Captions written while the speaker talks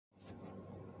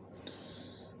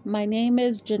My name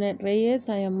is Janet Reyes.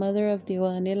 I am mother of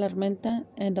Diego Daniel Armenta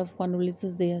and of Juan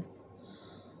Ulises Díaz.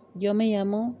 Yo me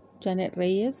llamo Janet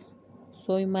Reyes.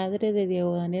 Soy madre de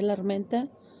Diego Daniel Armenta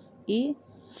y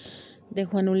de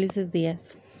Juan Ulises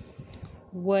Díaz.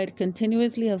 What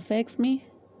continuously affects me,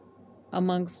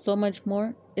 among so much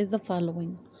more, is the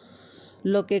following.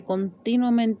 Lo que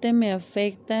continuamente me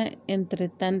afecta entre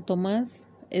tanto más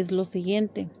es lo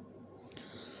siguiente.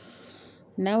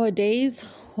 Nowadays,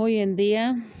 hoy en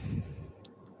día,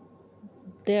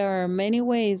 there are many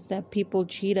ways that people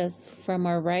cheat us from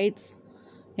our rights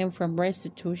and from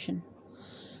restitution.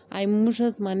 Hay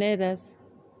muchas maneras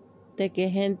de que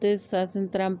gentes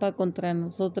hacen trampa contra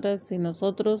nosotras y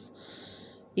nosotros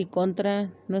y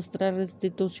contra nuestra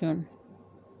restitución.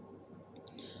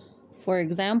 For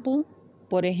example,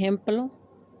 por ejemplo,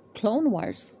 clone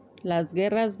wars, las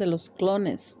guerras de los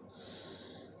clones.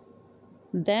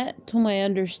 That, to my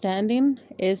understanding,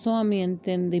 eso a mi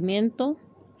entendimiento,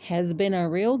 has been a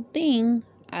real thing,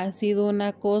 ha sido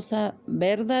una cosa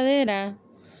verdadera,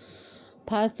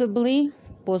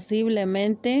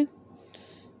 posiblemente,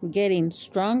 getting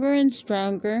stronger and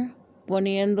stronger,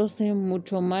 poniéndose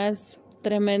mucho más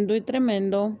tremendo y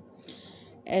tremendo,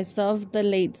 as of the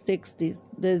late 60s,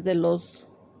 desde los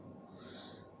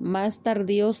más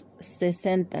tardíos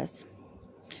 60s,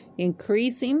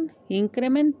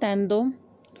 incrementando,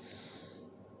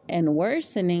 and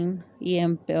worsening y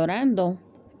empeorando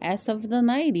as of the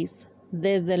 90s,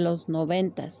 desde los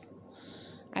 90s.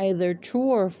 Either true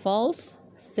or false,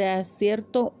 sea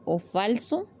cierto o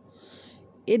falso,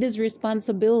 it is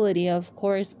responsibility of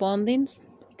correspondents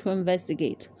to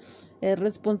investigate. Es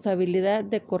responsabilidad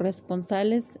de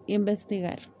corresponsales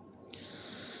investigar.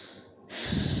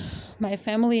 My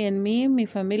family and me, mi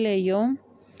familia y yo,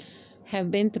 have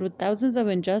been through thousands of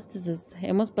injustices.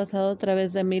 Hemos pasado a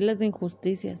través de miles de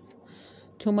injusticias.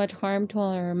 Too much harm to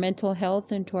our mental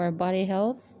health and to our body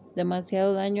health.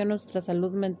 Demasiado daño a nuestra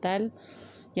salud mental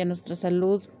y a nuestra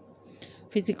salud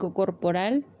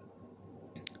físico-corporal.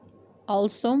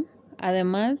 Also,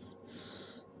 además,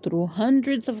 through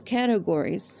hundreds of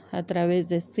categories, a través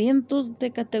de cientos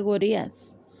de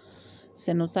categorías,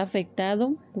 se nos ha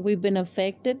afectado. We've been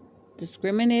affected,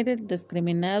 discriminated,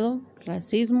 discriminado,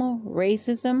 racismo,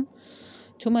 racism,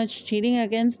 too much cheating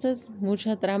against us,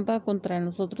 mucha trampa contra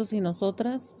nosotros y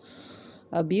nosotras,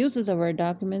 abuses of our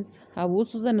documents,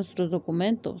 abusos de nuestros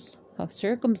documentos, of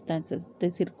circumstances,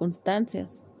 de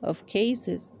circunstancias, of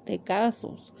cases, de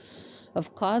casos,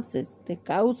 of causes, de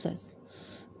causas,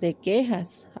 de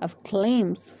quejas, of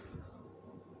claims,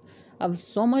 of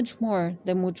so much more,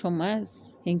 de mucho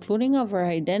más, including of our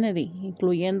identity,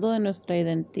 incluyendo de nuestra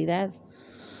identidad.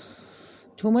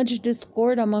 Too much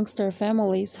discord amongst our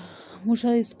families, mucha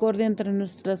discordia entre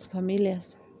nuestras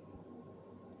familias.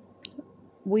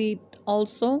 We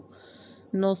also,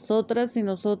 nosotras y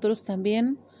nosotros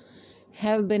también,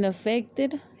 have been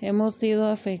affected, hemos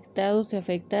sido afectados y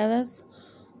afectadas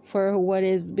for what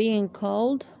is being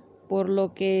called, por lo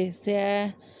que se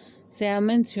ha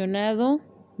mencionado,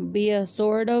 be a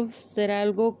sort of, ser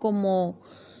algo como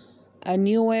a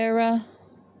new era,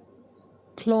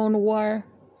 clone war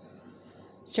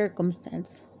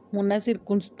circumstance, una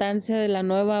circunstancia de la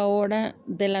nueva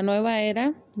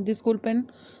era,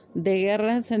 de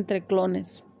guerras entre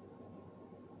clones.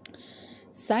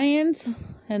 Science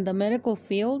and the medical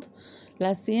field,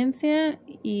 la ciencia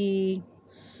y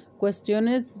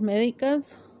cuestiones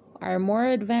médicas are more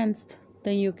advanced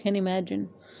than you can imagine.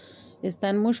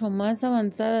 Están mucho más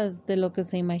avanzadas de lo que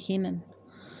se imaginan.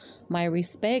 My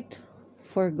respect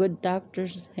for good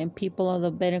doctors and people of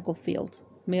the medical field.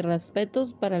 Mis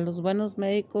respetos para los buenos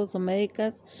médicos o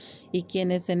médicas y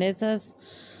quienes en esas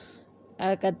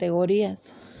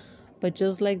categorías. But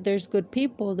just like there's good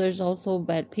people, there's also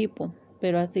bad people.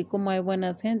 Pero así como hay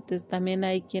buenas gentes, también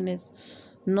hay quienes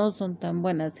no son tan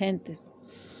buenas gentes.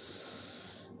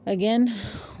 Again,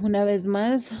 una vez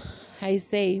más, I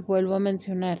say, vuelvo a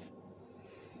mencionar,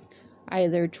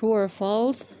 either true or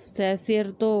false, sea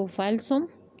cierto o falso,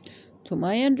 to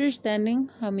my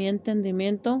understanding, a mi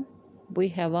entendimiento, we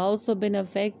have also been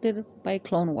affected by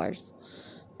clone wars.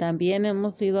 También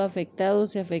hemos sido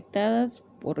afectados y afectadas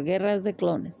por guerras de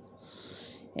clones.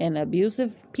 And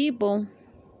abusive people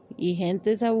y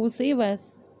gentes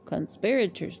abusivas,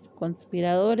 conspirators,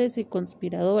 conspiradores y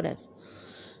conspiradoras,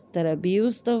 that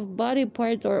abused of body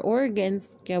parts or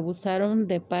organs, que abusaron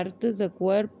de partes de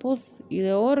cuerpos y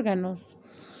de órganos,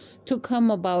 to come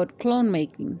about clone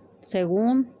making,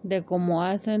 según de cómo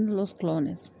hacen los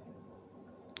clones.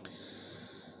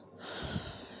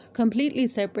 Completely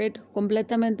separate,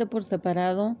 completamente por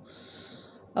separado,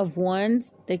 of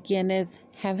ones, de quienes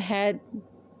have had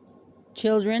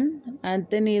children han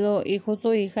tenido hijos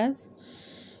o hijas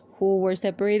who were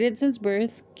separated since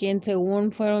birth, quien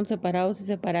según fueron separados y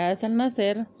separadas al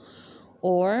nacer,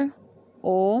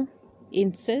 o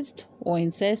incest o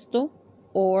incesto,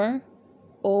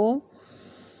 o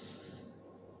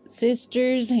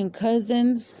sisters and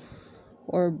cousins,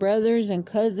 or brothers and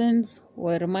cousins,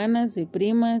 o hermanas y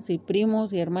primas y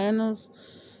primos y hermanos,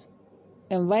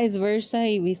 and vice versa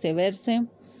y viceversa.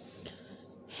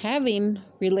 Having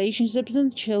relationships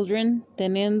and children,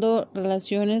 teniendo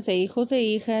relaciones e hijos e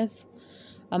hijas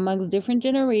amongst different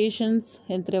generations,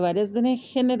 entre varias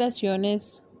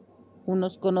generaciones,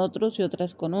 unos con otros y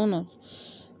otras con unos,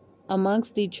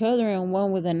 amongst each other and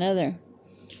one with another.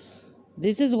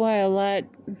 This is why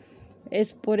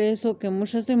es por eso que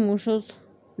muchas y muchos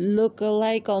look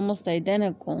alike, almost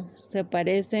identical, se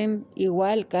parecen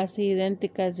igual, casi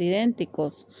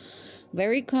idénticos.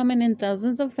 Very common in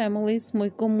thousands of families,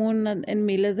 muy común en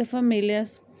miles de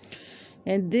familias.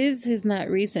 And this is not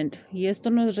recent. Y esto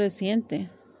no es reciente.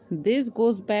 This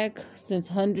goes back since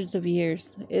hundreds of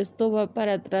years. Esto va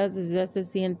para atrás desde hace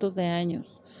cientos de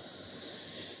años.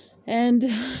 And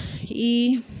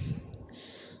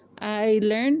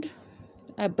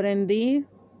aprendí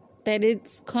that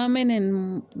it's common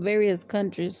in various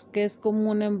countries, que es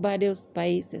común en varios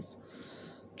países.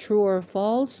 True or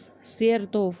false,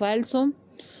 cierto o falso.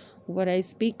 What I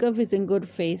speak of is in good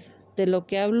faith. De lo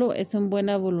que hablo es en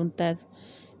buena voluntad.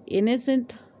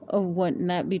 Innocent of what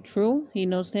not be true.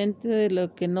 Inocente de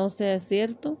lo que no sea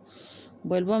cierto.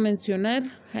 Vuelvo a mencionar.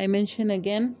 I mention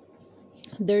again.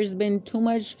 There's been too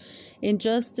much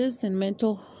injustice and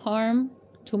mental harm.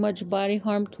 Too much body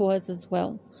harm to us as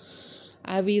well.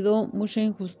 Ha habido mucha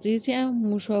injusticia,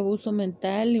 mucho abuso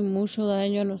mental y mucho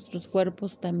daño a nuestros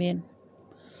cuerpos también.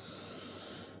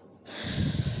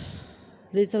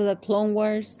 This of the Clone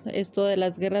Wars, esto de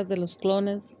las guerras de los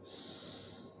clones,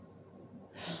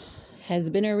 has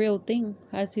been a real thing.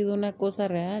 Ha sido una cosa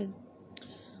real,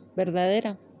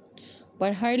 verdadera.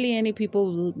 But hardly any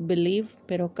people believe,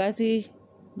 pero casi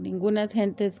ninguna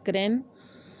gentes creen,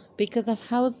 because of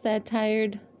how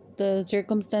satired the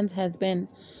circumstance has been,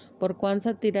 por cuán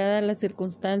satirada la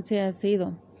circunstancia ha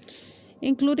sido,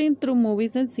 including through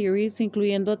movies and series,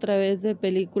 incluyendo a través de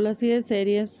películas y de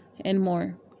series, and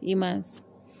more, y más.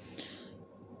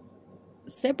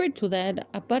 Separate to that,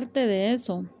 aparte de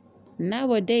eso,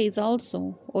 nowadays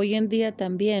also, hoy en día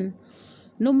también,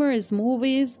 numerous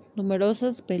movies,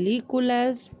 numerosas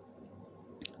películas,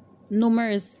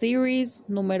 numerous series,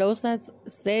 numerosas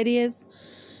series,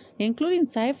 including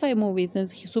sci-fi movies and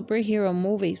superhero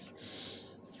movies,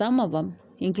 some of them,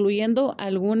 incluyendo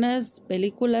algunas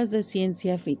películas de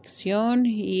ciencia ficción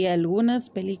y algunas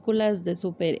películas de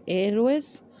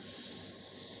superhéroes,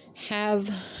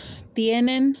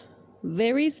 tienen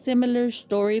very similar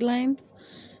storylines,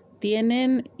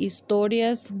 tienen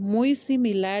historias muy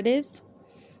similares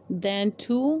than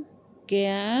to que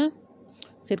a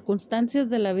circunstancias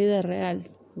de la vida real,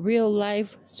 real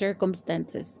life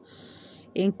circumstances,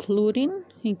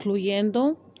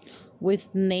 incluyendo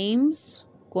with names,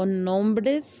 con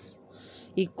nombres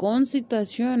y con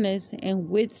situaciones, and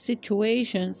with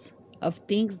situations of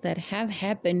things that have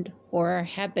happened or are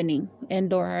happening,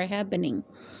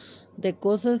 de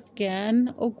cosas que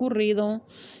han ocurrido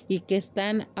y que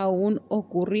están aún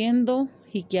ocurriendo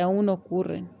y que aún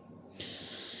ocurren.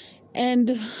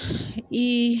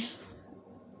 Y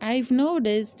I've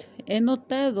noticed, he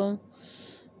notado,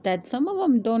 that some of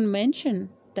them don't mention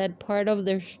that part of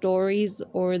their stories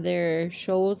or their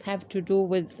shows have to do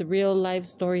with the real life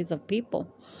stories of people.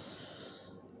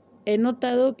 He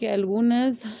notado que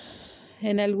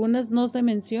en algunas no se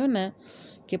menciona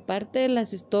que parte de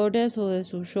las historias o de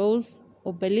sus shows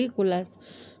o películas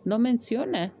no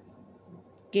menciona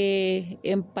que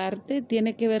en parte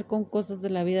tiene que ver con cosas de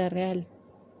la vida real.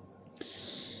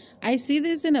 I see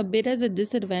this in a bit as a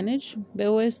disadvantage.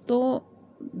 Veo esto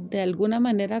de alguna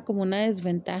manera como una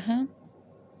desventaja.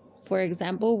 For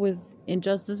example, with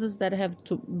injustices that have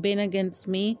been against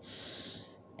me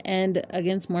and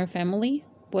against more family.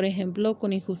 Por ejemplo,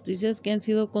 con injusticias que han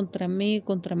sido contra mí y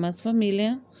contra más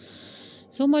familia.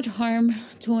 So much harm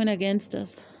to and against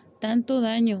us. Tanto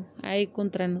daño hay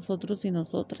contra nosotros y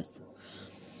nosotras.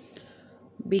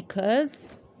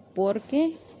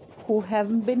 Porque who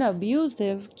haven't been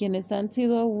abusive, quienes han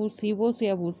sido abusivos y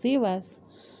abusivas,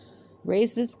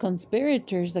 racist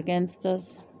conspirators against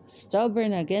us,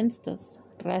 stubborn against us,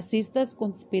 racistas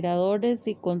conspiradores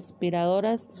y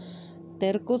conspiradoras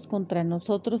tercos contra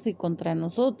nosotros y contra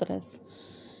nosotras,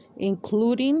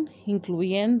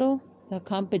 incluyendo the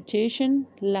competition,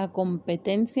 la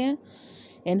competencia,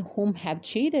 and whom have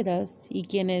cheated us, y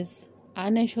quienes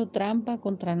han hecho trampa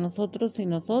contra nosotros y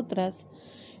nosotras,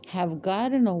 have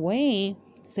gotten away,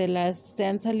 se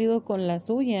han salido con la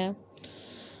suya,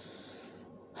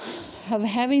 of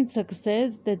having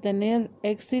success, de tener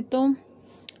éxito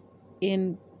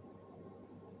in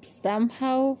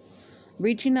somehow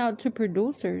reaching out to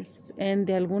producers, en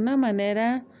de alguna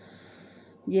manera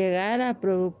llegar a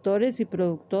productores y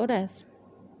productoras,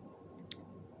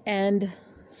 and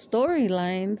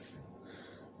storylines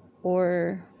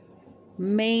or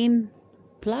main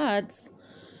plots,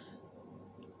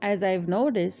 as I've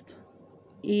noticed,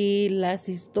 y las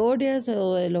historias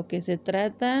o de lo que se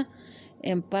trata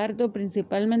en parte o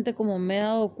principalmente, como me he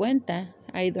dado cuenta,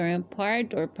 either in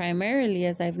part or primarily,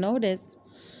 as I've noticed,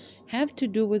 have to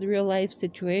do with real life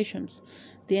situations.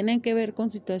 Tienen que ver con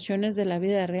situaciones de la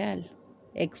vida real.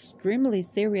 Extremely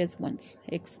serious ones.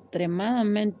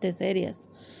 Extremadamente serias.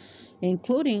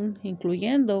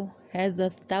 Incluyendo, as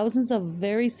the thousands of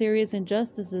very serious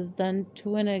injustices done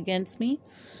to and against me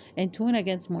and to and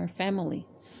against more family.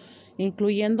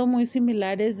 Incluyendo muy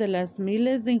similares de las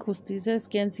miles de injusticias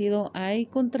que han sido hay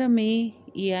contra mí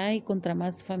y hay contra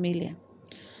más familia.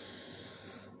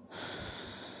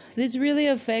 This really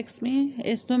affects me.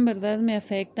 Esto en verdad me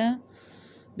afecta.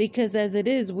 Because as it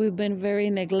is, we've been very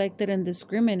neglected and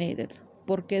discriminated.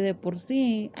 Porque de por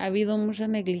sí ha habido mucha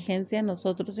negligencia a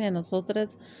nosotros y a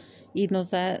nosotras y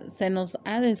se nos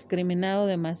ha discriminado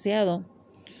demasiado.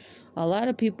 A lot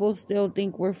of people still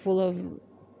think we're full of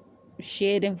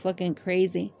shit and fucking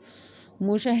crazy.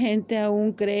 Mucha gente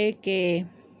aún cree que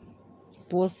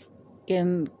pues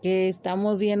que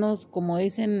estamos llenos, como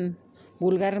dicen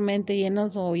vulgarmente,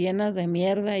 llenos o llenas de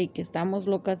mierda y que estamos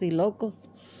locas y locos.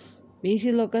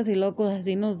 Bichis locas y locos,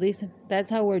 así nos dicen.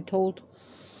 That's how we're told.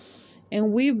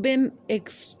 And we've been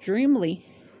extremely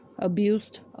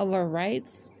abused of our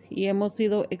rights y hemos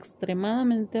sido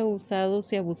extremadamente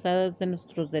abusados y abusadas de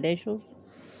nuestros derechos.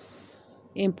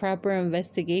 Improper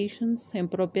investigations, en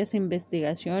propias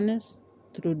investigaciones,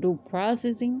 through due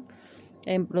processing,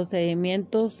 en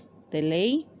procedimientos de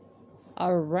ley.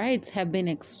 Our rights have been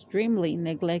extremely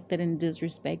neglected and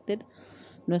disrespected.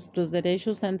 Nuestros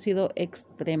derechos han sido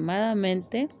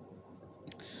extremadamente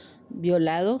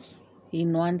violados y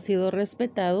no han sido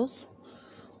respetados.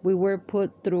 We were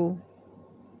put through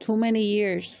too many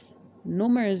years,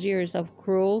 numerous years of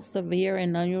cruel, severe,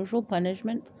 and unusual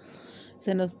punishment.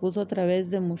 Se nos puso a través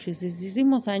de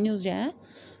muchísimos años ya,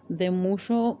 de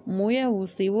mucho, muy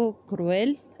abusivo,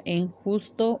 cruel e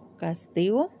injusto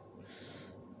castigo,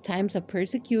 times of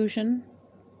persecution,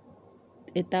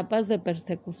 etapas de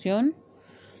persecución.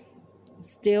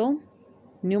 Still,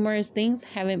 numerous things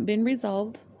haven't been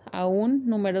resolved. Aún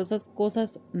numerosas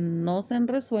cosas no se han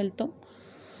resuelto.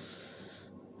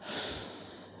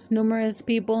 Numerous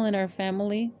people in our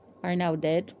family are now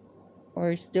dead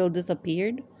or still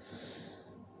disappeared.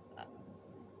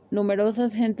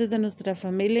 Numerosas gentes de nuestra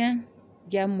familia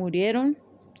ya murieron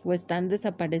o están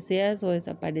desaparecidas o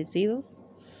desaparecidos.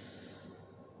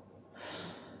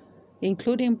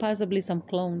 Including possibly some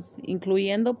clones,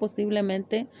 incluyendo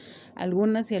posiblemente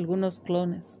algunas y algunos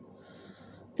clones.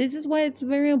 This is why it's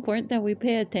very important that we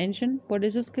pay attention. Por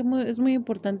eso es que es muy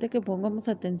importante que pongamos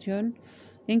atención,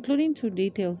 including to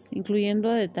details, incluyendo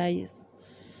a detalles.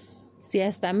 Si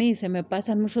hasta a mí se me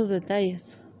pasan muchos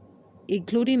detalles,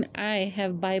 including I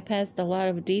have bypassed a lot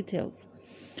of details.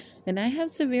 And I have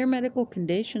severe medical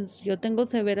conditions. Yo tengo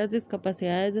severas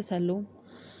discapacidades de salud.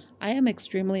 I am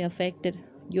extremely affected.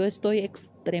 Yo estoy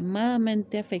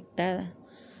extremadamente afectada.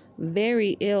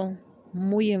 Very ill.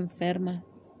 Muy enferma.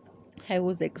 I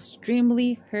was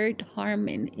extremely hurt, harmed,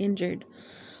 and injured.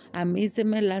 A mí se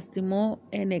me lastimó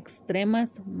en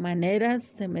extremas maneras.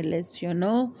 Se me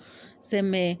lesionó. Se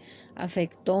me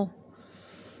afectó.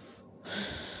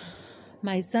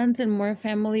 My sons and more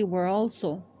family were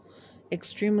also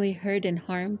extremely hurt and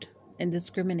harmed and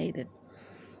discriminated.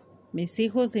 Mis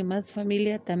hijos y más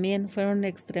familia también fueron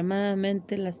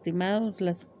extremadamente lastimados,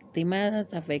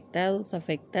 lastimadas, afectados,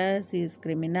 afectadas y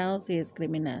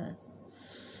discriminadas.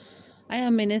 I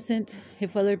am innocent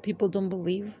if other people don't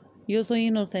believe. Yo soy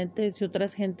inocente si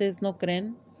otras gentes no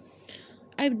creen.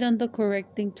 I've done the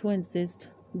correct thing to insist.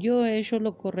 Yo he hecho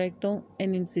lo correcto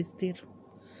en insistir.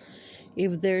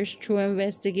 If there's true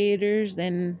investigators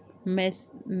and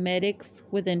medics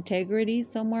with integrity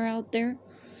somewhere out there,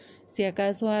 si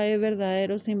acaso hay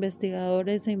verdaderos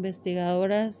investigadores e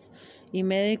investigadoras y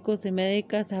médicos y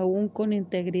médicas aún con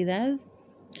integridad,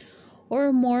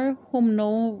 or more whom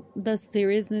know the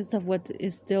seriousness of what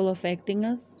is still affecting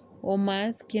us, o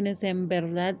más quienes en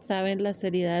verdad saben la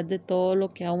seriedad de todo lo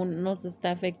que aún nos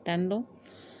está afectando,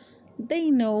 they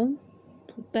know,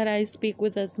 that I speak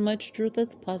with as much truth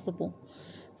as possible.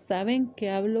 Saben que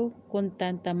hablo con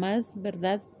tanta más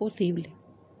verdad posible.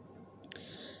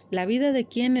 La vida de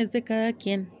quien es de cada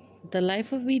quien. The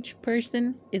life of each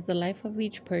person is the life of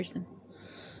each person.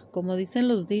 Como dicen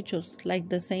los dichos, like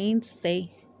the saints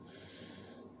say,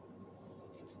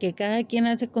 que cada quien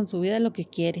hace con su vida lo que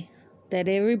quiere. That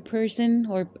every person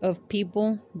or of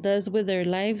people does with their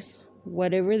lives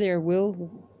whatever their will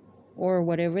or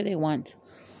whatever they want.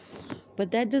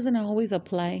 But that doesn't always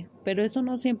apply. Pero eso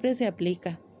no siempre se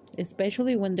aplica.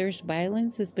 Especially when there's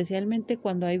violence, especialmente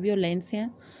cuando hay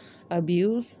violencia,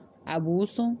 abuse,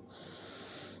 abuso,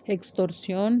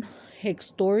 extorsión,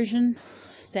 extortion,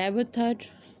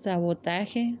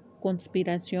 sabotaje,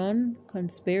 conspiración,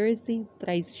 conspiracy,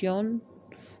 traición,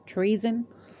 treason,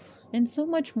 and so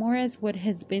much more as what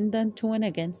has been done to and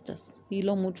against us, y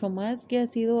lo mucho más que ha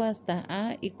sido hasta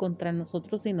a y contra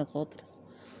nosotros y nosotras.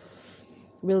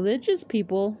 Religious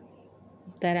people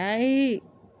that I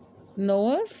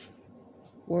know of,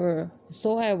 or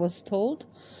so I was told,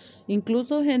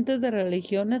 incluso gentes de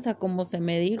religiones a como se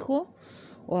me dijo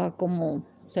o a como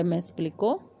se me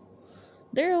explicó,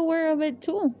 they're aware of it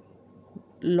too.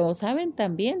 Lo saben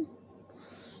también.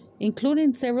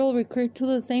 Including several recurred to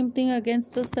the same thing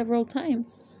against us several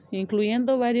times.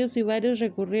 Incluyendo varios y varios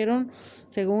recurrieron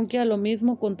según que a lo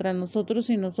mismo contra nosotros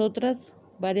y nosotras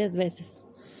varias veces.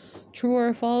 True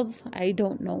or false, I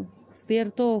don't know.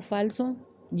 Cierto o falso,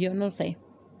 yo no sé.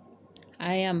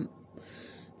 I am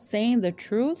saying the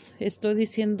truth. Estoy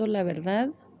diciendo la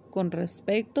verdad con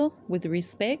respecto, with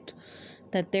respect,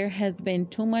 that there has been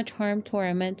too much harm to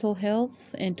our mental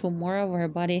health and to more of our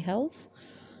body health.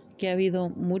 Que ha habido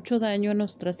mucho daño a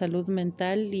nuestra salud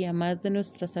mental y a más de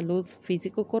nuestra salud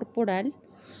físico-corporal.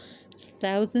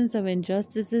 Thousands of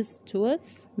injustices to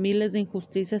us, miles de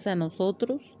injusticias a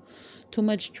nosotros. Too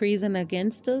much treason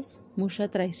against us, mucha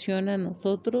traición a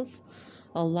nosotros.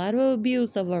 A lot of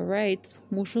abuse of our rights,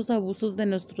 muchos abusos de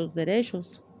nuestros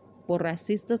derechos, por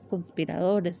racistas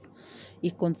conspiradores y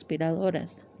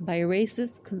conspiradoras, by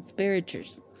racist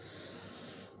conspirators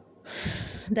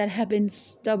that have been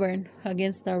stubborn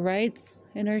against our rights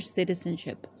and our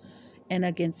citizenship, and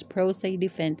against pro se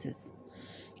defenses.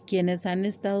 Quienes han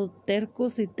estado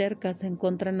tercos y tercas en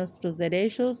contra de nuestros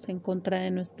derechos, en contra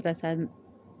de nuestra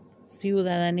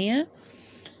ciudadanía,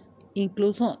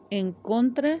 incluso en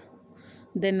contra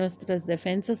de nuestras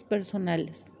defensas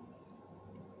personales.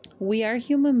 We are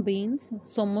human beings,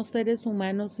 somos seres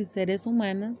humanos y seres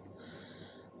humanas,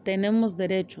 tenemos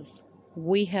derechos,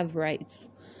 we have rights.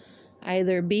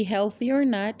 Either be healthy or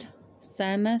not,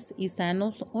 sanas y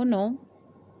sanos o no,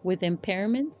 with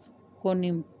impairments, con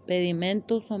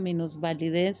impedimentos o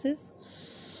minusvalideces,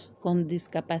 con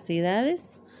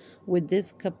discapacidades, with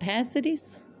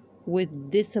discapacities, with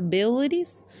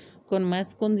disabilities, con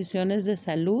más condiciones de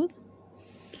salud,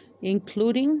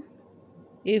 including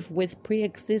if with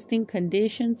pre-existing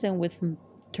conditions and with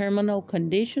terminal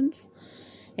conditions,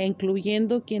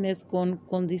 incluyendo quienes con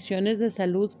condiciones de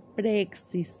salud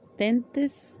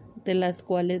preexistentes, de las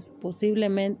cuales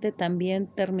posiblemente también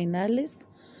terminales,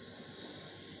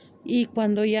 y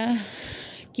cuando ya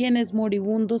quienes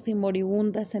moribundos y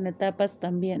moribundas en etapas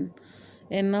también,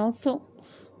 and also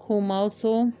whom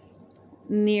also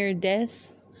near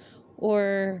death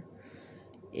or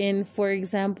in, for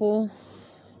example,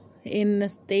 in a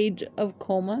stage of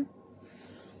coma,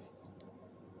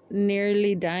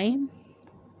 nearly dying.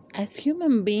 As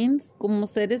human beings, como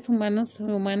seres humanos y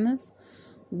humanas,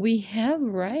 we have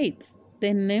rights.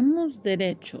 Tenemos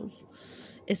derechos.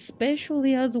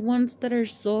 Especially as ones that are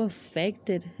so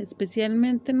affected.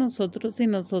 Especialmente nosotros y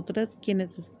nosotras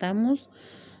quienes estamos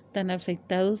tan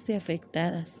afectados y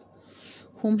afectadas.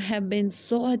 Whom have been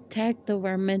so attacked of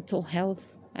our mental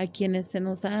health. A quienes se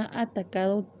nos ha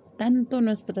atacado tanto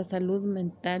nuestra salud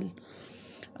mental.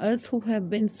 Us who have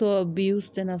been so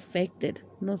abused and affected.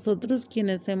 Nosotros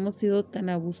quienes hemos sido tan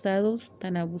abusados,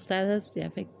 tan abusadas y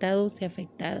afectados y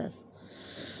afectadas.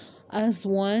 As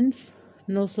ones,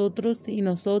 nosotros y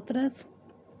nosotras,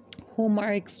 whom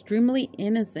are extremely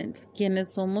innocent,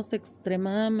 quienes somos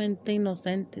extremadamente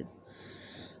inocentes,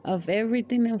 of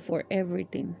everything and for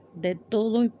everything, de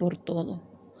todo y por todo,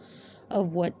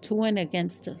 of what to and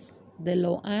against us, de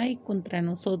lo hay contra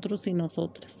nosotros y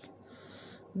nosotras.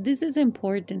 This is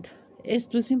important.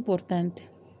 Esto es importante.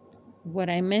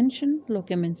 What I mention, lo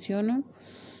que menciono,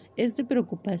 es de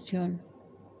preocupación,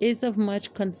 is of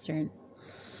much concern.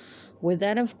 With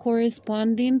that of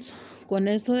correspondence, con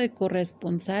eso de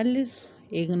corresponsales,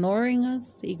 ignoring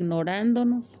us,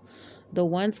 ignorándonos, the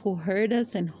ones who hurt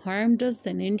us and harmed us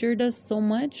and injured us so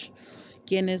much,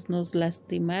 quienes nos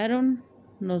lastimaron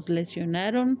nos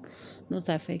lesionaron, nos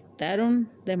afectaron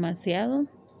demasiado,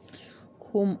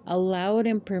 whom allowed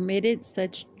and permitted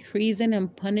such treason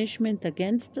and punishment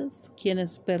against us,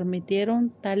 quienes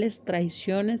permitieron tales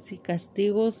traiciones y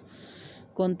castigos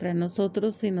contra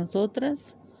nosotros y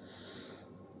nosotras,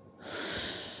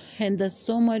 and there's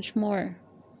so much more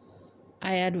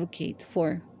I advocate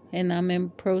for, and I'm in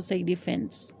pro se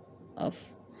defense of.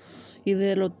 Y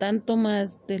de lo tanto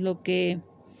más de lo que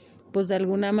pues de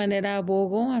alguna manera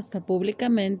abogo hasta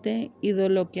públicamente y de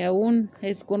lo que aún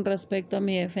es con respecto a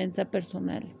mi defensa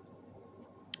personal.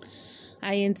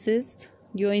 I insist,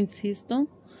 yo insisto,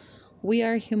 we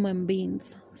are human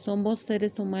beings. Somos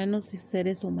seres humanos y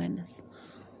seres humanas.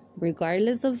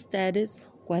 Regardless of status,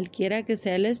 cualquiera que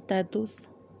sea el estatus,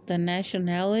 the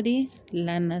nationality,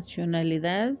 la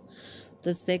nacionalidad,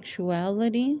 the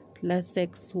sexuality, la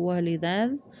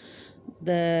sexualidad,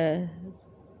 the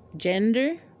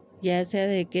gender, ya sea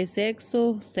de qué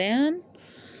sexo sean,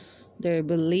 their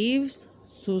beliefs,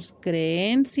 sus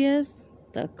creencias,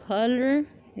 the color,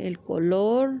 el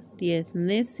color, the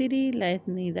ethnicity, la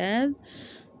etnidad,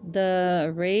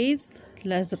 the race,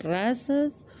 las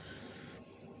razas,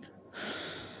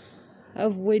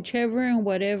 of whichever and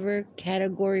whatever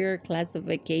category or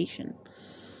classification,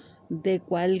 de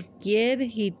cualquier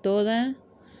y toda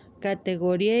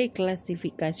categoría y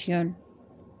clasificación,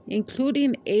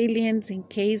 including aliens in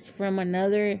case from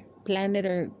another planet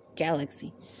or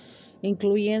galaxy,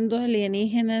 incluyendo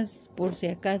alienígenas por si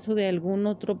acaso de algún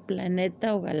otro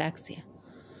planeta o galaxia.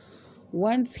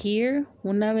 Once here,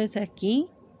 una vez aquí,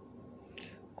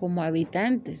 como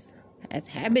habitantes, as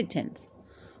habitants,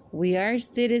 we are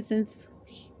citizens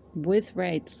with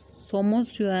rights. Somos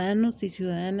ciudadanos y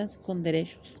ciudadanas con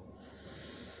derechos.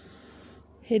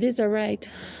 It is a right,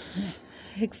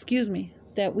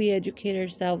 that we educate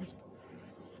ourselves.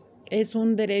 Es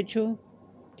un derecho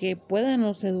que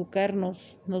podamos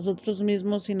educarnos nosotros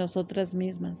mismos y nosotras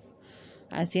mismas,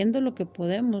 haciendo lo que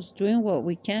podemos, doing what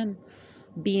we can,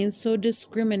 being so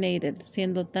discriminated,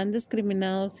 siendo tan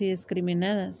discriminados y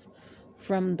discriminadas,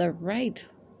 from the right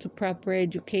to proper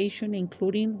education,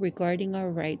 including regarding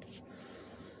our rights,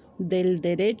 del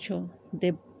derecho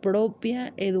de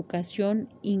propia educación,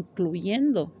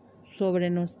 incluyendo sobre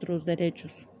nuestros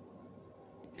derechos.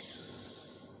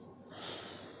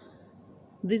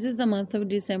 This is the month of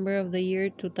December of the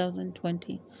year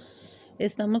 2020.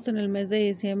 Estamos en el mes de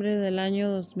diciembre del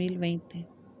año 2020.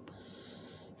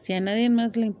 Si a nadie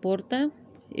más le importa,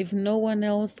 if no one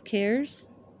else cares,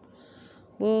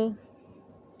 well,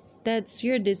 that's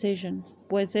your decision,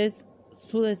 pues es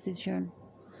su decisión.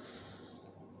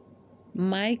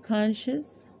 My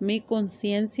conscience, mi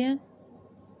conciencia,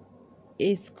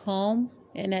 is calm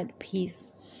and at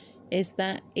peace.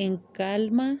 Está en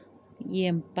calma y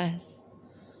en paz.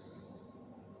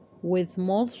 With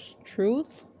most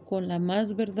truth, con la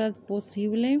más verdad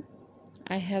posible,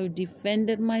 I have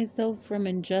defended myself from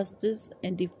injustice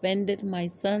and defended my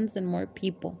sons and more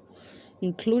people,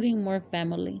 including more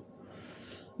family.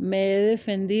 Me he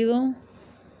defendido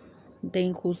de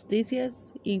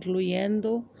injusticias,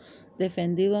 incluyendo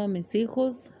defendido a mis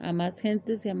hijos, a más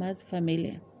gentes y a más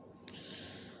familia.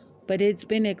 But it's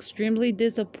been extremely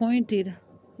disappointing,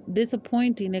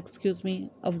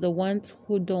 of the ones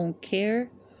who don't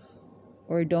care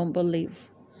or don't believe.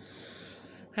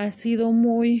 Ha sido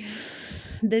muy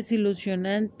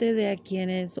desilusionante de a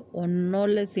quienes o no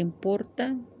les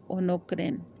importa o no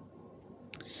creen.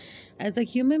 As a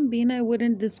human being, I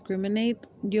wouldn't discriminate.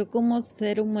 Yo como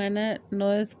ser humana no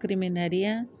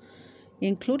discriminaría,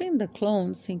 including the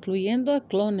clones, incluyendo a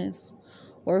clones,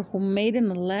 or who made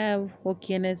in a lab, o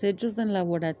quienes hechos en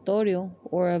laboratorio,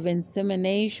 or of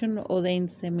insemination, o de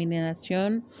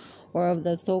inseminación, or of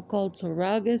the so-called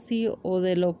surrogacy, o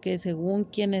de lo que según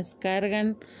quienes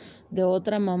cargan de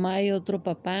otra mamá y otro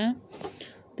papá.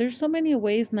 There's so many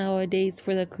ways nowadays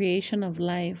for the creation of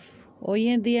life. Hoy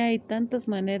en día hay tantas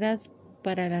maneras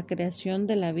para la creación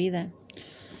de la vida.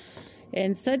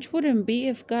 And such wouldn't be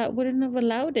if God wouldn't have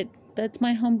allowed it. That's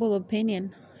my humble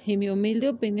opinion. Y mi humilde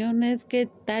opinión es que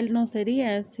tal no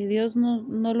sería si Dios no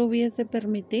lo hubiese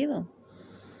permitido.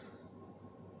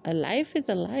 A life is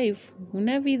a life.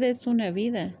 Una vida es una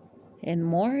vida. And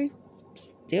more,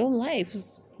 still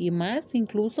lives. Y más,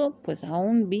 incluso, pues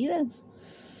aún vidas.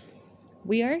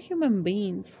 We are human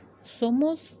beings.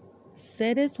 Somos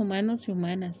seres humanos y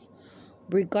humanas.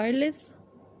 Regardless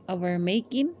of our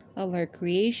making, of our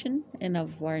creation, and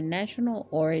of our national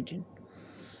origin.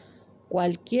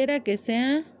 Cualquiera que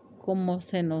sea, como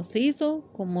se nos hizo,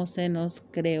 como se nos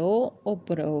creó o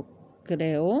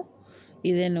procreó,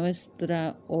 y de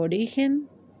nuestra origen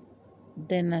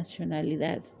de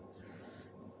nacionalidad.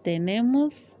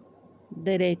 Tenemos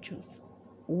derechos.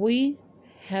 We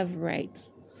have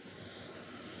rights.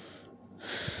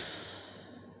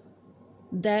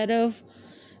 That of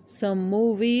some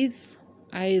movies,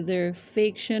 either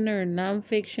fiction or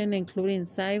non-fiction, including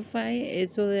sci-fi,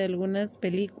 eso de algunas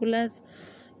películas,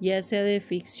 ya sea de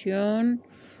ficción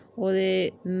o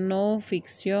de no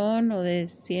ficción o de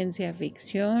ciencia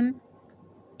ficción.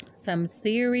 Some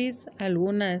series,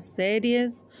 algunas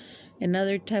series, and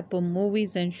other type of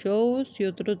movies and shows, y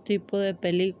otro tipo de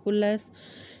películas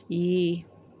y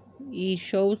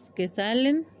shows que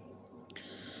salen.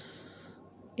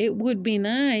 It would be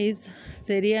nice,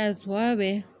 sería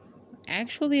suave.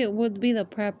 Actually, it would be the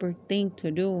proper thing to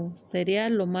do.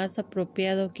 Sería lo más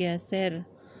apropiado que hacer.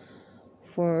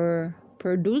 For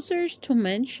producers to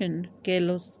mention, que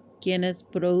quienes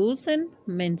producen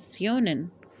mencionen.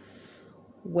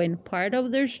 When part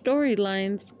of their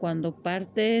storylines, cuando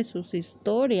parte de sus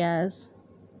historias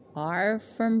are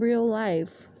from real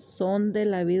life, son de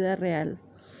la vida real.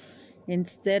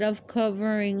 Instead of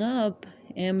covering up,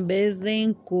 en vez de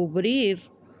encubrir.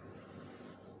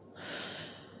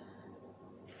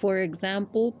 For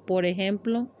example, por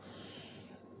ejemplo,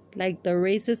 like the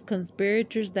racist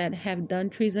conspirators that have done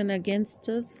treason against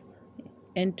us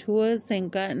and to us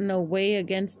and gotten away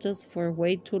against us for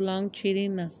way too long,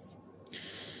 cheating us.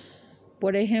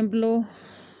 Por ejemplo,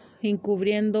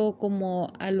 encubriendo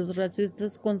como a los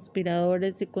racistas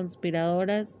conspiradores y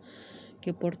conspiradoras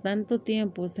que por tanto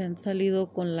tiempo se han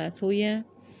salido con la suya,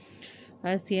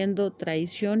 haciendo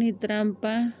traición y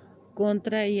trampa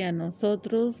contra y a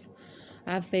nosotros,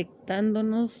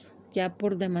 afectándonos ya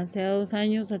por demasiados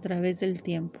años a través del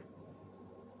tiempo.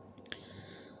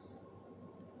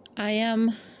 I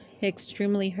am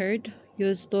extremely hurt. Yo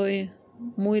estoy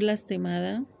muy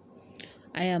lastimada.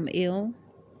 I am ill.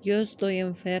 Yo estoy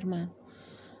enferma.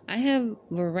 I have a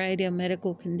variety of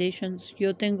medical conditions.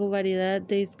 Yo tengo variedad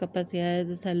de discapacidades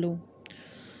de salud.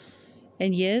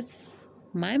 And yes,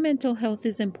 my mental health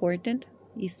is important.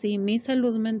 Y sí, mi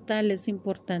salud mental es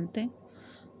importante.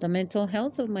 The mental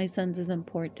health of my sons is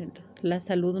important. La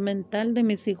salud mental de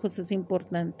mis hijos es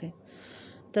importante.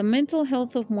 The mental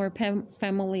health of more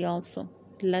family also.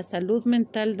 La salud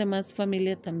mental de más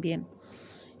familia también.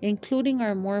 Including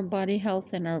our more body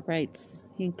health and our rights.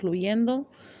 Incluyendo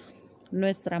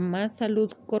nuestra más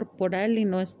salud corporal y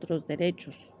nuestros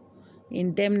derechos.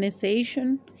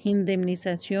 Indemnización,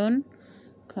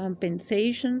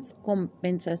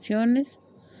 compensaciones,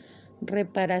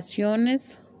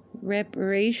 reparaciones,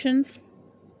 reparations,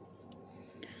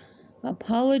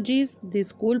 apologies,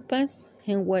 disculpas,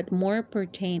 and what more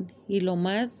pertain, y lo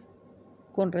más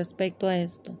con respecto a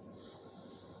esto.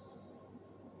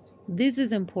 This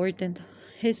is important.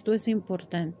 Esto es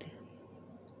importante.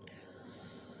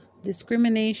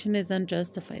 Discrimination is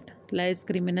unjustified. La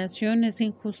discriminación es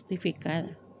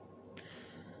injustificada.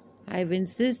 I've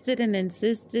insisted and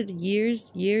insisted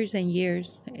years and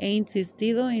years. He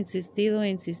insistido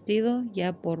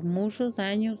ya por muchos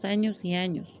años y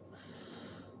años.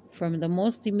 From the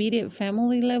most immediate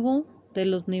family level, de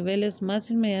los niveles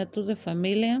más inmediatos de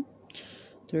familia,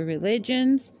 through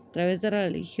religions, a través de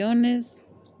religiones,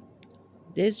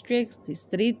 districts,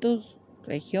 distritos,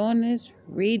 regiones,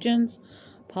 regions,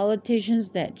 politicians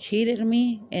that cheated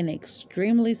me in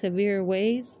extremely severe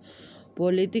ways,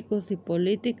 políticos y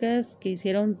políticas que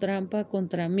hicieron trampa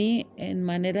contra mí en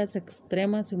maneras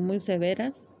extremas y muy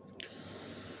severas,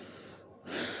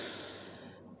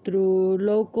 through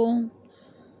local,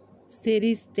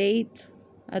 city, state,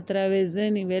 a través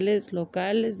de niveles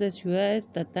locales, de ciudades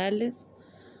estatales,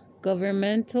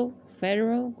 governmental,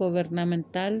 federal,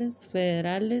 gubernamentales,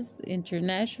 federales,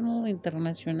 international,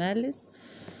 internacionales,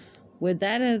 with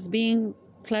that as being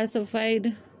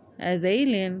classified as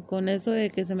alien, con eso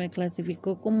de que se me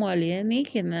clasificó como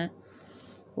alienígena,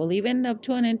 well, even up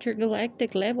to an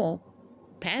intergalactic level,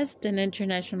 past an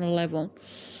international level,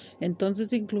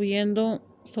 entonces incluyendo,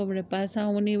 sobrepasa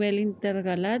un nivel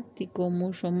intergaláctico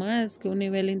mucho más que un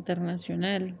nivel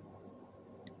internacional.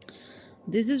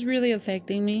 This is really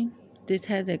affecting me. This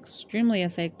has extremely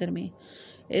affected me.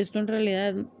 Esto en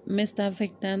realidad me está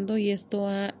afectando y esto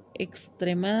ha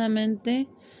extremadamente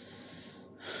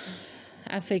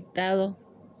afectado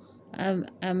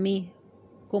a mí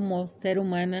como ser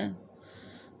humana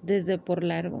desde por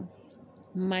largo.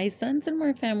 My sons and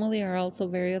my family are also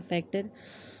very affected.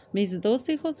 Mis dos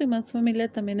hijos y más familia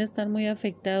también están muy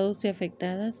afectados y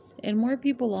afectadas. And more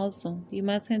people also. Y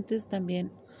más gentes también.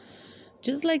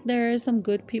 Just like there are some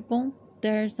good people,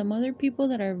 there are some other people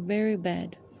that are very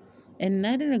bad. And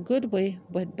not in a good way,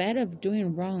 but bad of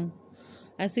doing wrong.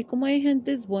 Así como hay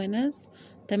gentes buenas,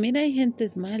 también hay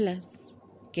gentes malas.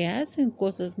 que hacen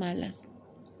cosas malas,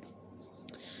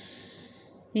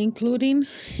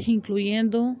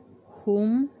 incluyendo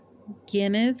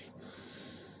quienes,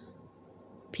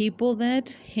 people that,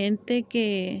 gente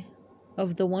que,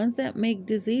 of the ones that make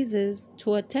diseases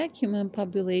to attack human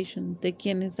population, de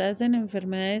quienes hacen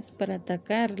enfermedades para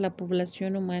atacar la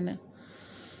población humana.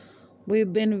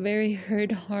 We've been very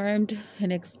hurt, harmed,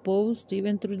 and exposed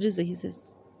even through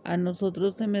diseases. A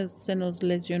nosotros se nos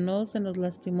lesionó, se nos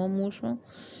lastimó mucho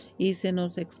y se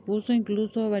nos expuso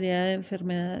incluso a variedad de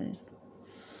enfermedades.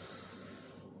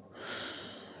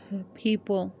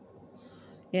 People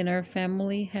in our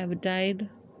family have died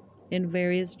in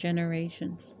various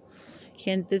generations.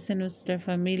 Gentes en nuestra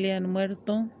familia han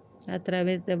muerto a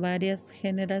través de varias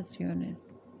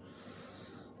generaciones.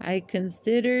 I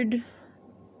considered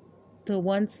the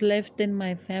ones left in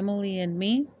my family and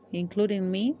me,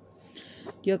 including me.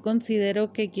 Yo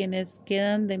considero que quienes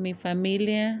quedan de mi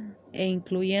familia e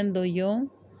incluyendo yo,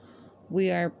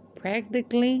 we are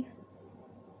practically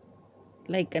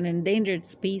like an endangered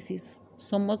species.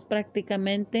 Somos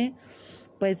prácticamente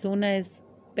pues una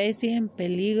especie en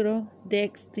peligro de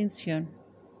extinción.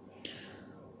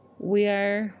 We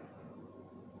are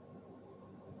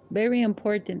very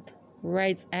important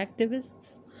rights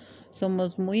activists.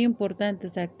 Somos muy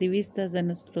importantes activistas de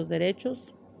nuestros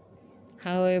derechos.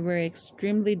 However,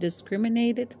 extremely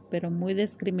discriminated, pero muy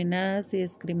discriminadas y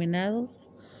discriminados.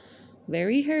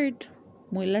 Very hurt,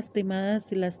 muy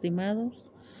lastimadas y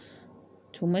lastimados.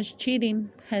 Too much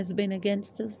cheating has been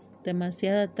against us.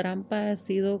 Demasiada trampa ha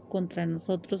sido contra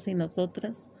nosotros y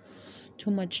nosotras.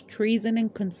 Too much treason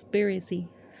and conspiracy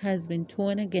has been to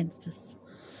and against us.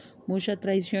 Mucha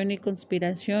traición y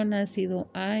conspiración ha sido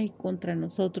contra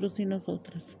nosotros y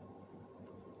nosotras.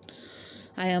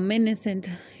 I am innocent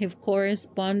if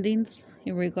correspondents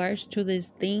in regards to these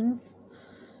things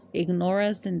ignore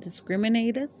us and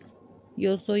discriminate us.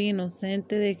 Yo soy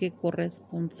inocente de que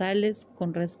corresponsales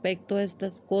con respecto a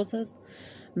estas cosas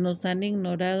nos han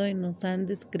ignorado y nos han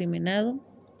discriminado.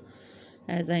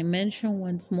 As I mention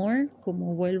once more,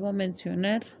 como vuelvo a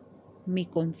mencionar, mi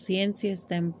conciencia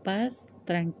está en paz,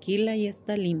 tranquila y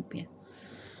está limpia.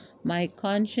 My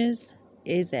conscience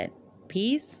is at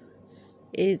peace,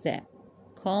 is at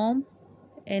calm,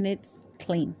 and it's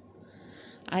clean.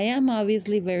 I am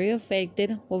obviously very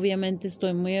affected. Obviamente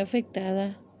estoy muy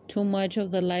afectada. Too much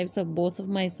of the lives of both of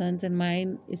my sons and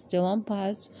mine is still on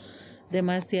pause.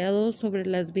 Demasiado sobre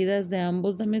las vidas de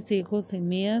ambos de mis hijos y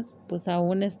mías, pues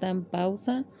aún está en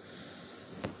pausa.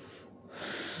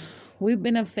 We've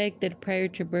been affected prior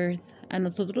to birth. A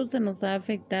nosotros se nos ha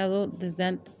afectado desde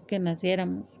antes que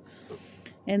naciéramos.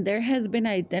 And there has been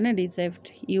identity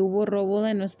theft. Y hubo robo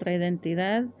de nuestra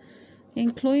identidad,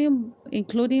 including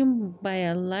by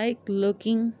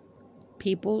alike-looking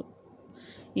people,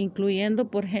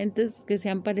 incluyendo por gentes que se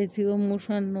han parecido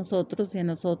mucho a nosotros y a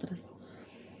nosotras.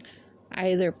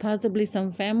 Either possibly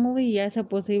some family, ya sea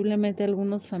posiblemente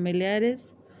algunos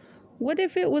familiares. What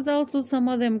if it was also some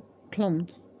of them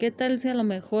clones? ¿Qué tal si a lo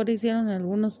mejor hicieron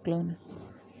algunos clones?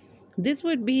 This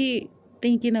would be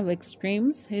thinking of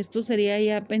extremes. Esto sería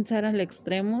ya pensar al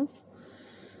extremos.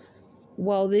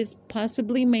 While this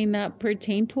possibly may not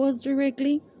pertain to us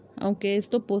directly, aunque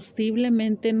esto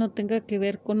posiblemente no tenga que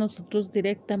ver con nosotros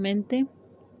directamente,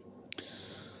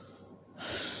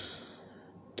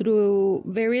 through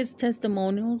various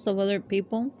testimonials of other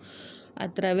people, a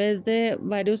través de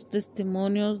varios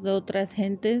testimonios de otras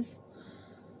gentes,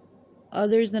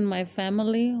 others in my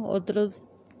family, otros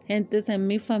gentes en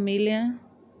mi familia,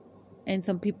 and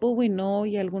some people we know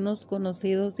y algunos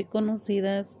conocidos y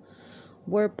conocidas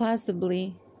were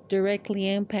possibly directly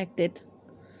impacted,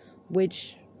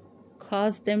 which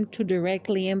caused them to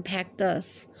directly impact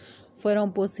us.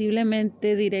 Fueron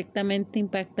posiblemente directamente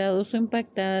impactados o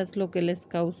impactadas, lo que les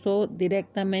causó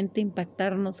directamente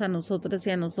impactarnos a nosotras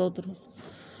y a nosotros.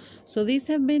 So these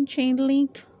have been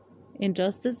chain-linked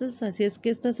injustices, así es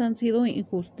que estas han sido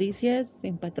injusticias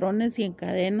en patrones y en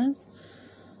cadenas.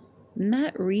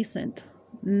 Not recent,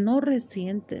 no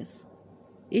recientes.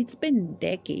 It's been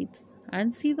decades,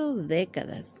 han sido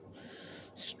décadas.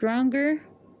 Stronger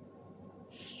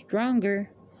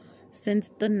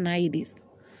since the 90s.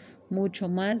 Mucho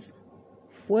más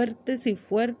fuertes y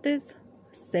fuertes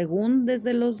según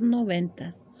desde los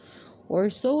 90s. Or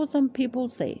so some people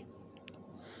say.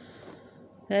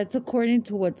 That's according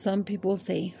to what some people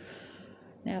say.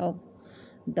 Now,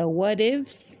 the what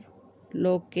ifs,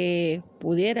 lo que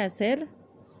pudiera ser,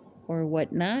 or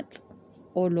what not,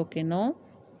 o lo que no,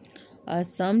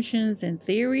 assumptions and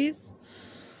theories,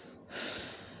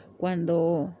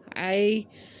 cuando hay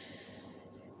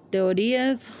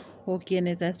teorías o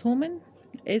quienes asumen,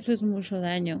 Eso es mucho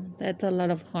daño. That's a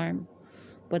lot of harm.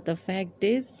 But the fact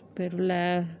is, pero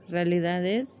la realidad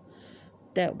es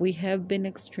that we have been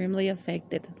extremely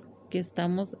affected, que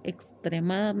estamos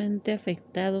extremadamente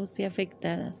afectados y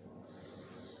afectadas.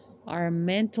 Our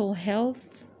mental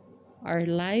health, our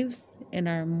lives, and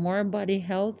our more body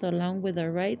health, along with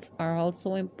our rights, are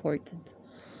also important.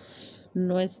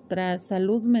 Nuestra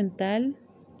salud mental,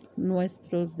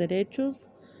 nuestros derechos,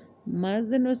 más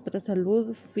de nuestra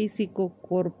salud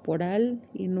físico-corporal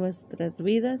y nuestras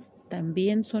vidas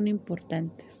también son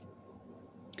importantes.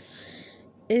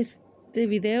 Este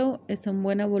video es en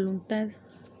buena voluntad.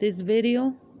 This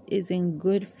video is in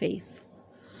good faith.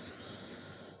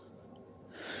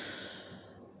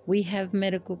 We have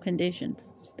medical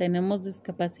conditions. Tenemos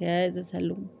discapacidades de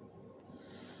salud.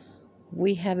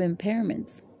 We have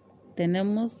impairments.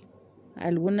 Tenemos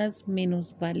algunas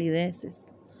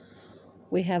minusvalideces.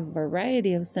 We have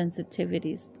variety of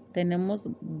sensitivities. Tenemos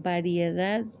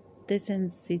variedad de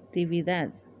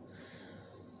sensitividad.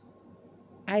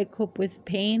 I cope with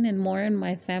pain and more in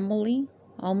my family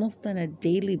almost on a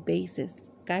daily basis.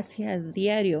 Casi a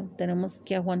diario tenemos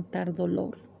que aguantar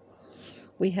dolor.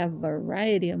 We have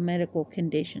variety of medical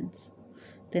conditions.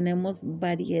 Tenemos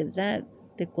variedad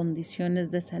de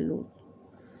condiciones de salud.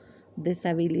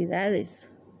 Deshabilidades,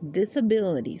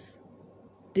 disabilities,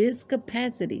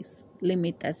 discapacities,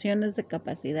 limitaciones de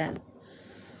capacidad.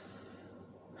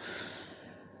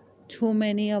 Too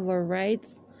many of our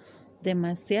rights,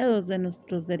 demasiados de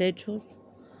nuestros derechos,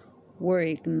 were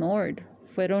ignored,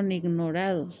 fueron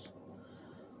ignorados.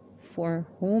 For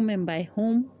whom and by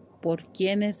whom, por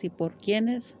quienes y por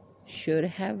quienes, should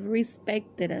have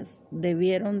respected us,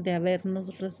 debieron de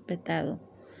habernos respetado,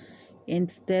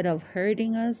 instead of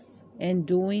hurting us and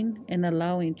doing and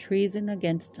allowing treason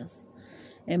against us,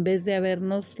 en vez de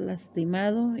habernos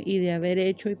lastimado y de haber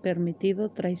hecho y permitido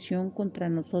traición contra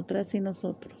nosotras y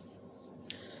nosotros.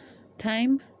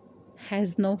 Time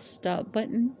has no stop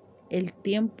button. El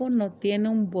tiempo no tiene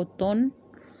un botón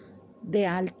de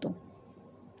alto,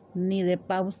 ni de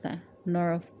pausa,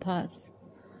 nor of pause.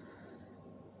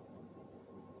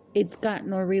 It's got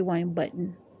no rewind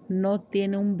button. No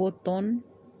tiene un botón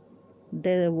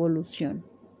de devolución.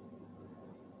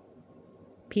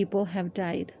 People have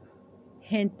died.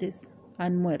 Gentes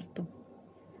han muerto.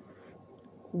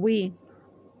 We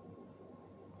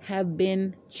have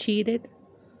been cheated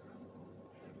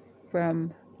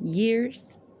from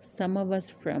years, some of us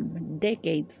from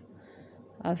decades,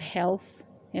 of health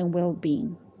and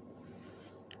well-being.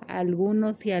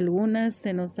 Algunos y algunas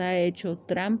se nos ha hecho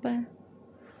trampa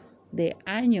de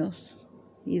años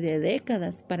y de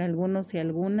décadas para algunos y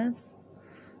algunas,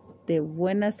 de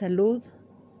buena salud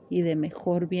y de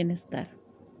mejor bienestar.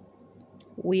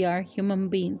 We are human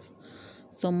beings.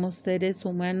 Somos seres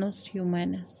humanos y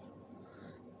humanas.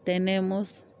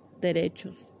 Tenemos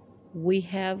derechos. We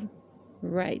have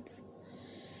rights.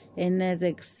 And as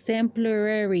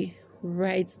exemplary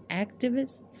rights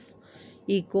activists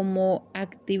y como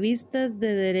activistas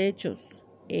de derechos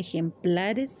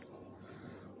ejemplares,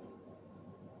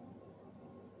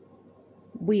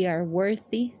 we are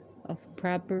worthy of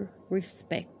proper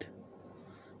respect.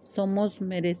 Somos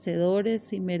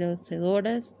merecedores y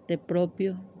merecedoras de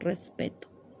propio respeto.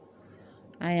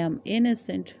 I am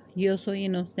innocent, yo soy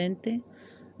inocente,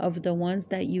 of the ones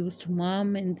that used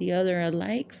mom and the other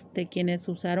alikes, de quienes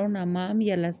usaron a mom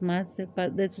y a las más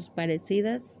de sus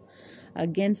parecidas,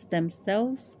 against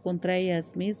themselves, contra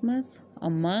ellas mismas,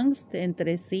 amongst,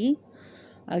 entre sí,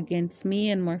 against me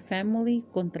and more family,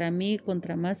 contra mí,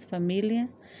 contra más familia,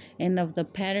 and of the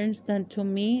patterns done to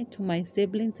me, to my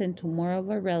siblings, and to more of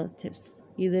our relatives,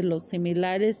 y de los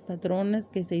similares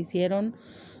patrones que se hicieron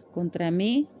contra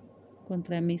mí,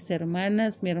 contra mis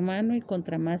hermanas, mi hermano, y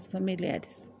contra más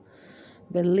familiares.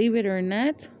 Believe it or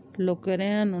not, lo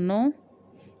crean o no,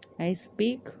 I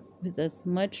speak with as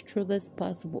much truth as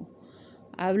possible.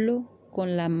 Hablo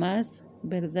con la más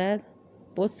verdad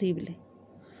posible.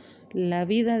 La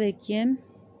vida de quien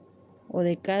o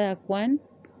de cada cual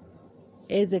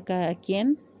es de cada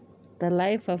quien. The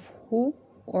life of who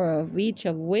or of each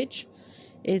of which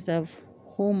is of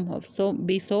whom of so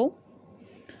be so.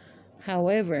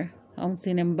 However, aun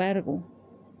sin embargo,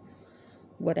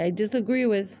 what I disagree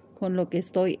with, con lo que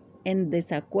estoy en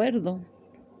desacuerdo,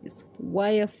 is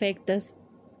why affect us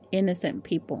innocent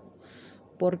people.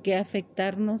 ¿Por qué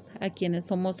afectarnos a quienes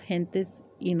somos gentes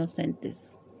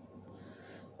inocentes?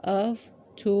 Of,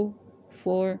 to,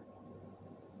 for,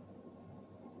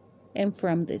 and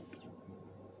from this.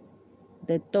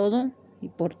 De todo y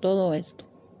por todo esto.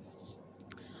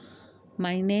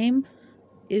 My name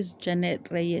is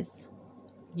Janet Reyes.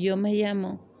 Yo me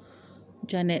llamo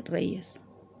Janet Reyes.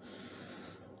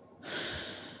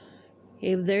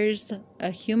 If there's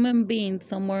a human being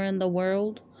somewhere in the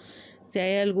world, si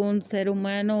hay algún ser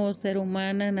humano o ser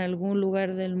humana en algún lugar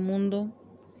del mundo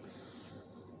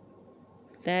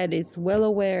that is well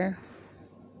aware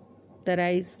that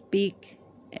I speak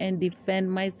and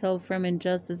defend myself from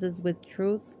injustices with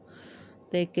truth,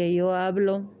 de que yo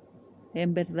hablo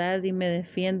en verdad y me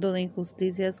defiendo de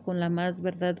injusticias con la más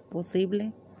verdad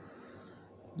posible,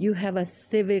 you have a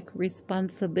civic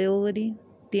responsibility,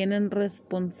 tienen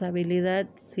responsabilidad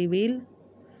civil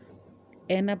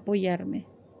en apoyarme,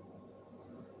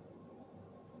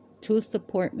 to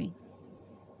support me,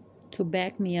 to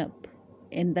back me up,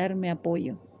 en darme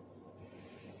apoyo.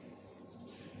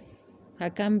 A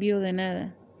cambio de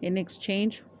nada, in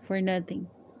exchange for nothing,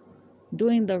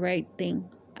 doing the right thing,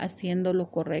 haciendo lo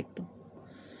correcto.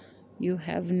 You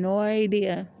have no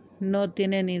idea, no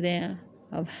tienen idea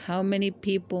of how many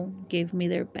people gave me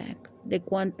their back, de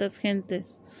cuántas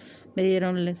gentes me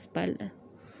dieron la espalda,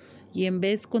 y en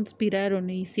vez conspiraron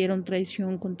e hicieron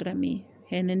traición contra mí,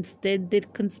 and instead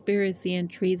did conspiracy and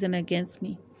treason against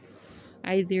me,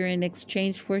 either in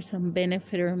exchange for some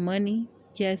benefit or money,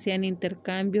 ya sea en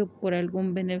intercambio por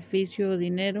algún beneficio o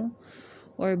dinero,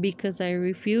 or because I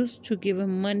refused to give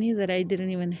them money that I didn't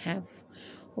even have,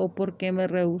 o porque me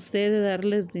rehusé de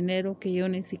darles dinero que yo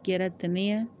ni siquiera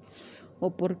tenía, o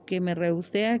porque me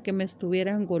rehusé a que me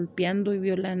estuvieran golpeando y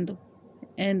violando,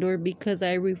 and or because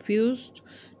I refused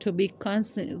to be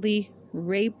constantly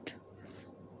raped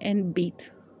and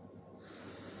beat.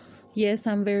 Yes,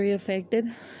 I'm very affected.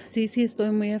 Sí,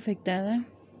 estoy muy afectada.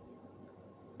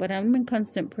 But I'm in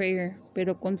constant prayer,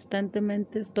 pero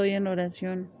constantemente estoy en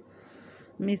oración.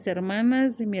 Mis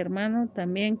hermanas y mi hermano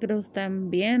también creo están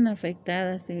bien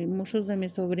afectadas, y muchos de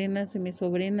mis sobrinas y mis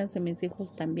sobrinas y mis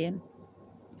hijos también.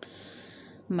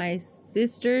 My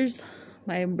sisters,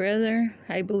 my brother,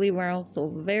 I believe are also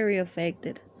very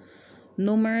affected.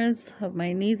 Numerous of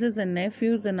my nieces and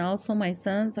nephews and also my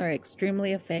sons are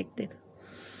extremely affected.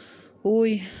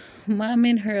 Uy, mom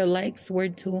and her likes were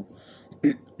too.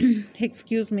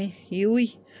 Excuse me. Y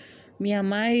uy, mi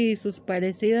mamá y sus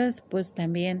parecidas, pues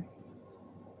también.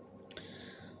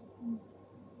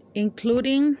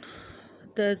 Including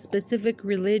the specific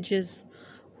religious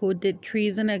who did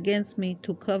treason against me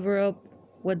to cover up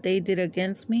what they did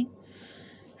against me,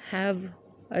 have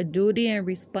a duty and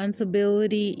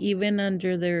responsibility even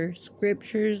under their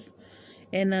scriptures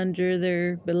and under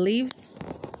their beliefs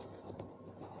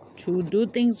to do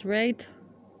things right,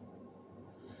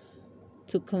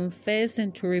 to confess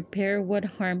and to repair what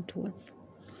harmed to us,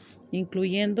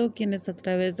 incluyendo quienes a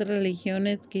través de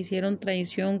religiones que hicieron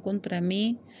traición contra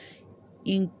mí,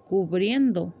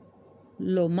 encubriendo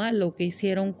lo malo que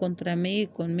hicieron contra mí y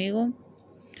conmigo,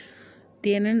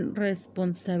 tienen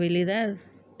responsabilidad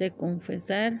de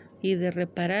confesar y de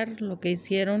reparar lo que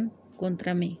hicieron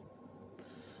contra mí.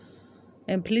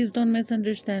 And please don't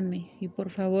misunderstand me. Y por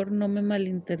favor no me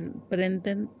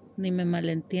malinterpreten ni me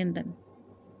malentiendan.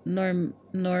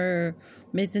 Nor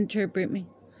misinterpret me.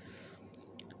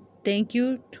 Thank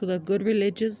you to the good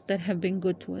religious that have been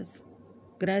good to us.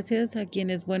 Gracias a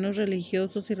quienes buenos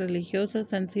religiosos y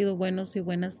religiosas han sido buenos y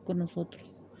buenas con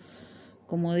nosotros.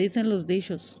 Como dicen los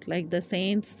dichos, like the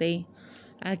saints say,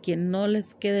 a quien no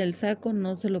les quede el saco,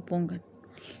 no se lo pongan.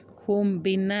 Whom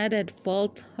be not at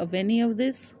fault of any of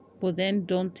this, well then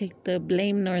don't take the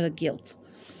blame nor the guilt.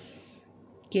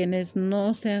 Quienes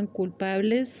no sean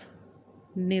culpables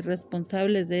ni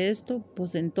responsables de esto,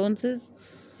 pues entonces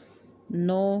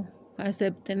no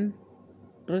acepten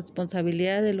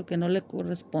responsabilidad de lo que no le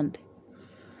corresponde.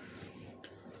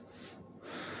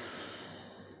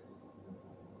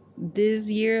 This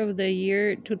year of the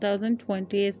year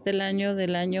 2020, el año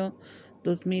del año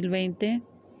 2020,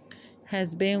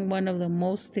 has been one of the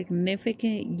most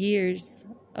significant years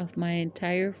of my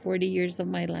entire 40 years of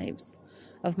my life.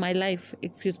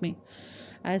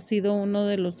 Ha sido uno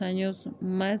de los años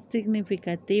más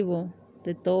significativo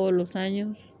de todos los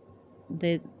años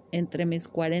de entre mis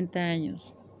 40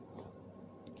 años.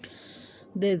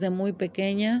 Desde muy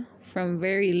pequeña, from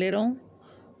very little,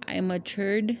 I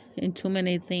matured in too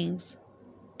many things.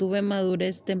 Tuve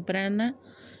madurez temprana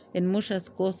en muchas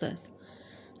cosas.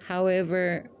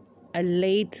 However, a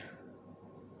late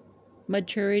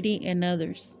maturity in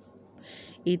others.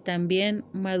 Y también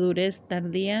madurez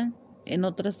tardía en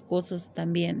otras cosas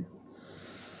también.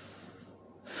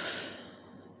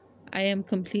 I am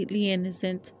completely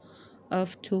innocent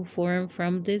of two foreign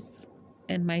from this,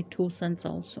 and my two sons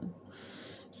also.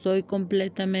 Soy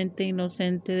completamente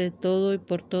inocente de todo y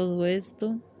por todo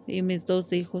esto, y mis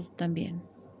dos hijos también.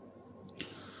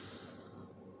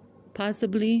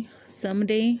 Possibly,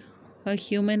 someday, a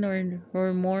human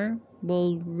or more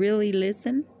will really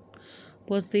listen?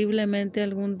 Posiblemente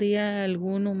algún día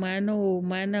algún humano o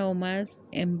humana o más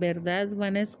en verdad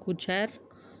van a escuchar,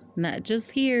 not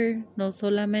just hear, no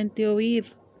solamente oír.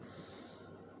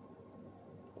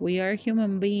 We are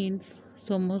human beings,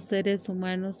 somos seres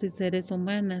humanos y seres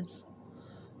humanas.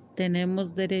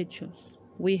 Tenemos derechos.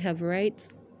 We have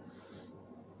rights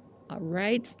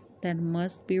that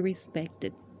must be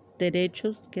respected.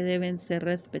 Derechos que deben ser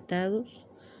respetados.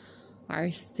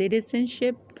 Our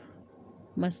citizenship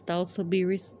must also be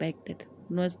respected.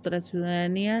 Nuestra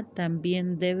ciudadanía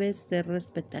también debe ser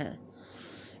respetada.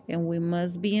 And we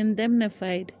must be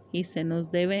indemnified. Y se nos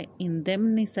debe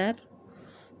indemnizar.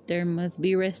 There must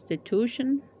be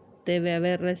restitution. Debe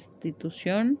haber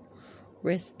restitución.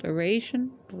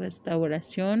 Restoration,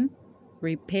 restauración.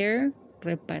 Repair,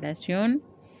 reparación.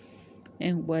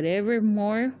 And whatever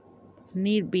more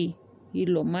need be. Y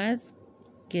lo más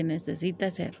que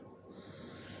necesita ser.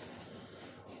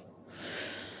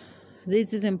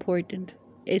 This is important.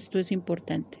 Esto es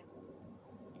importante.